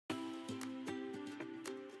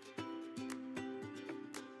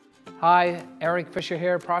Hi, Eric Fisher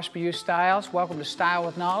here, Prosper You Styles. Welcome to Style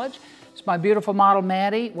with Knowledge. It's my beautiful model,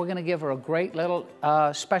 Maddie. We're gonna give her a great little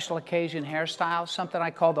special occasion hairstyle, something I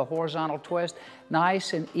call the horizontal twist.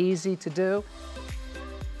 Nice and easy to do.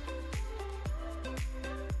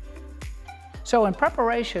 So in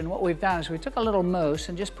preparation, what we've done is we took a little mousse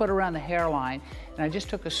and just put it around the hairline, and I just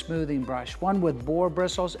took a smoothing brush, one with boar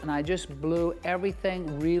bristles, and I just blew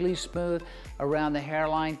everything really smooth around the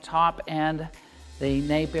hairline, top and the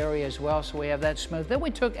nape area as well, so we have that smooth. Then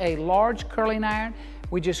we took a large curling iron.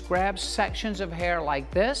 We just grabbed sections of hair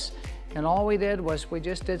like this, and all we did was we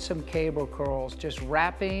just did some cable curls, just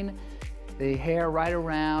wrapping the hair right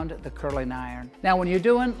around the curling iron. Now, when you're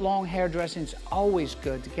doing long hair dressing, it's always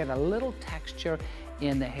good to get a little texture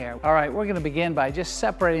in the hair. All right, we're gonna begin by just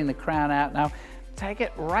separating the crown out. Now, take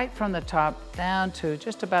it right from the top down to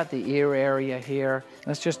just about the ear area here.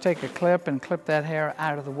 Let's just take a clip and clip that hair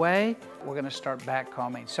out of the way. We're gonna start back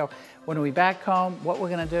combing. So when we back comb, what we're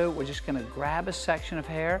gonna do, we're just gonna grab a section of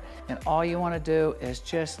hair, and all you wanna do is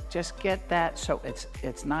just get that so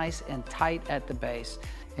it's nice and tight at the base.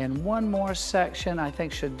 And one more section I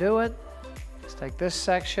think should do it. Let's take this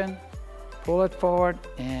section, pull it forward,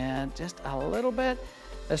 and just a little bit.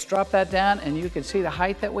 Let's drop that down, and you can see the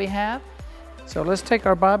height that we have. So let's take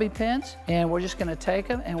our bobby pins, and we're just gonna take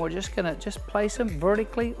them, and we're just gonna place them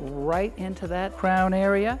vertically right into that crown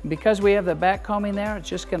area. Because we have the back combing there, it's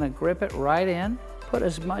just gonna grip it right in. Put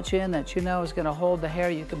as much in that you know is gonna hold the hair.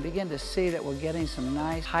 You can begin to see that we're getting some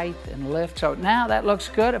nice height and lift. So now that looks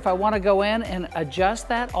good. If I wanna go in and adjust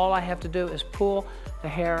that, all I have to do is pull the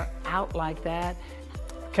hair out like that.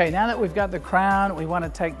 Okay, now that we've got the crown, we want to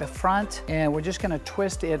take the front and we're just going to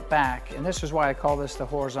twist it back. And this is why I call this the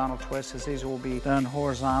horizontal twist, as these will be done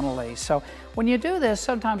horizontally. So when you do this,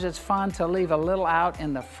 sometimes it's fun to leave a little out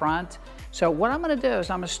in the front. So what I'm going to do is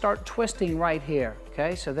I'm going to start twisting right here.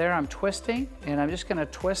 Okay, so there I'm twisting, and I'm just going to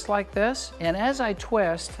twist like this. And as I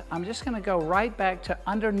twist, I'm just going to go right back to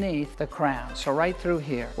underneath the crown, so right through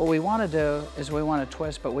here. What we want to do is we want to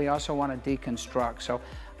twist, but we also want to deconstruct. So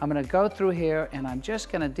I'm going to go through here, and I'm just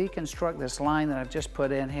going to deconstruct this line that I've just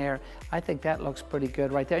put in here. I think that looks pretty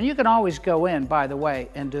good right there. And you can always go in, by the way,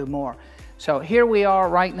 and do more. So here we are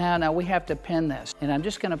right now. Now we have to pin this, and I'm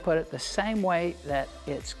just going to put it the same way that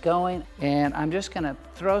it's going, and I'm just going to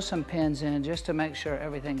throw some pins in just to make sure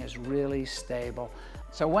everything is really stable.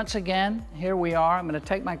 So once again, here we are. I'm going to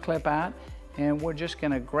take my clip out, and we're just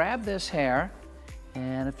going to grab this hair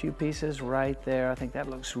and a few pieces right there. I think that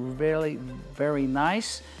looks really very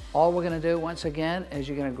nice. All we're going to do once again is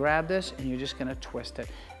you're going to grab this and you're just going to twist it.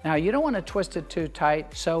 Now you don't want to twist it too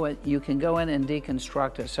tight so you can go in and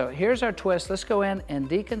deconstruct it. So here's our twist. Let's go in and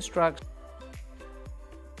deconstruct.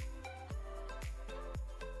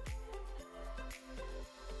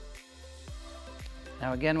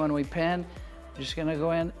 Now again, when we pin, we're just going to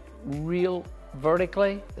go in real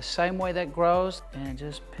vertically, the same way that grows, and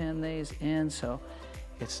just pin these in so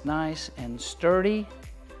it's nice and sturdy.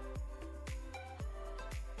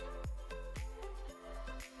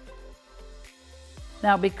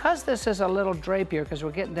 Now because this is a little drape here, because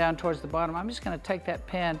we're getting down towards the bottom, I'm just going to take that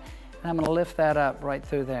pin and I'm going to lift that up right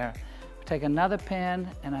through there. Take another pin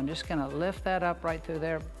and I'm just going to lift that up right through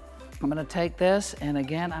there. I'm going to take this, and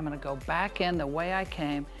again I'm going to go back in the way I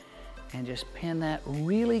came and just pin that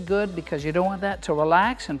really good, because you don't want that to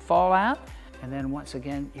relax and fall out. And then once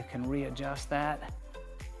again, you can readjust that.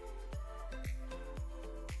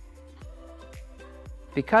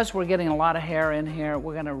 Because we're getting a lot of hair in here,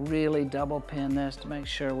 we're gonna really double pin this to make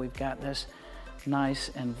sure we've got this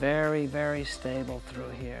nice and very, very stable through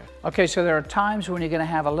here. Okay, so there are times when you're gonna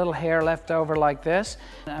have a little hair left over like this.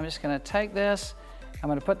 And I'm just gonna take this, I'm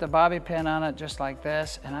gonna put the bobby pin on it just like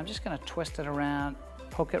this, and I'm just gonna twist it around,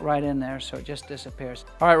 poke it right in there so it just disappears.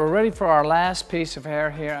 All right, we're ready for our last piece of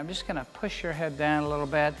hair here. I'm just gonna push your head down a little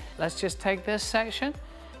bit. Let's just take this section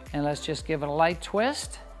and let's just give it a light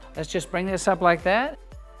twist. Let's just bring this up like that.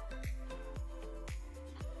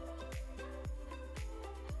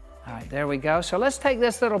 All right, there we go. So let's take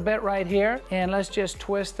this little bit right here and let's just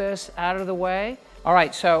twist this out of the way. All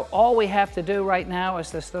right, so all we have to do right now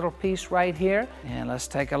is this little piece right here, and let's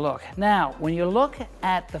take a look. Now, when you look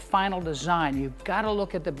at the final design, you've got to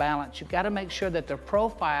look at the balance. You've got to make sure that the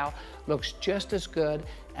profile looks just as good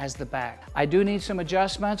as the back. I do need some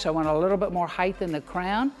adjustments. I want a little bit more height in the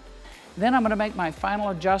crown. Then I'm going to make my final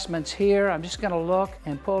adjustments here. I'm just going to look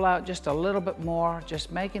and pull out just a little bit more,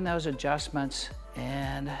 just making those adjustments,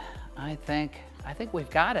 and I think we've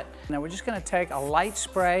got it. Now we're just going to take a light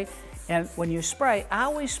spray. And when you spray, I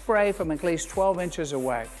always spray from at least 12 inches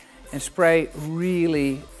away and spray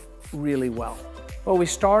really, really well. Well, we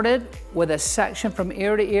started with a section from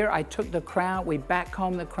ear to ear. I took the crown, we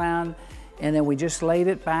backcombed the crown, and then we just laid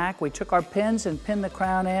it back. We took our pins and pinned the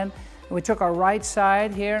crown in. And we took our right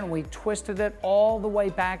side here and we twisted it all the way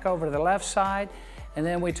back over to the left side. And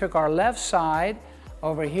then we took our left side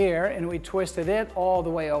over here and we twisted it all the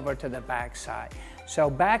way over to the back side.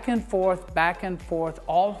 So back and forth,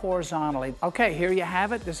 all horizontally. Okay, here you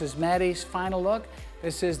have it. This is Maddie's final look.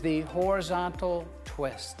 This is the horizontal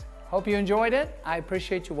twist. Hope you enjoyed it. I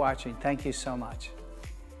appreciate you watching. Thank you so much.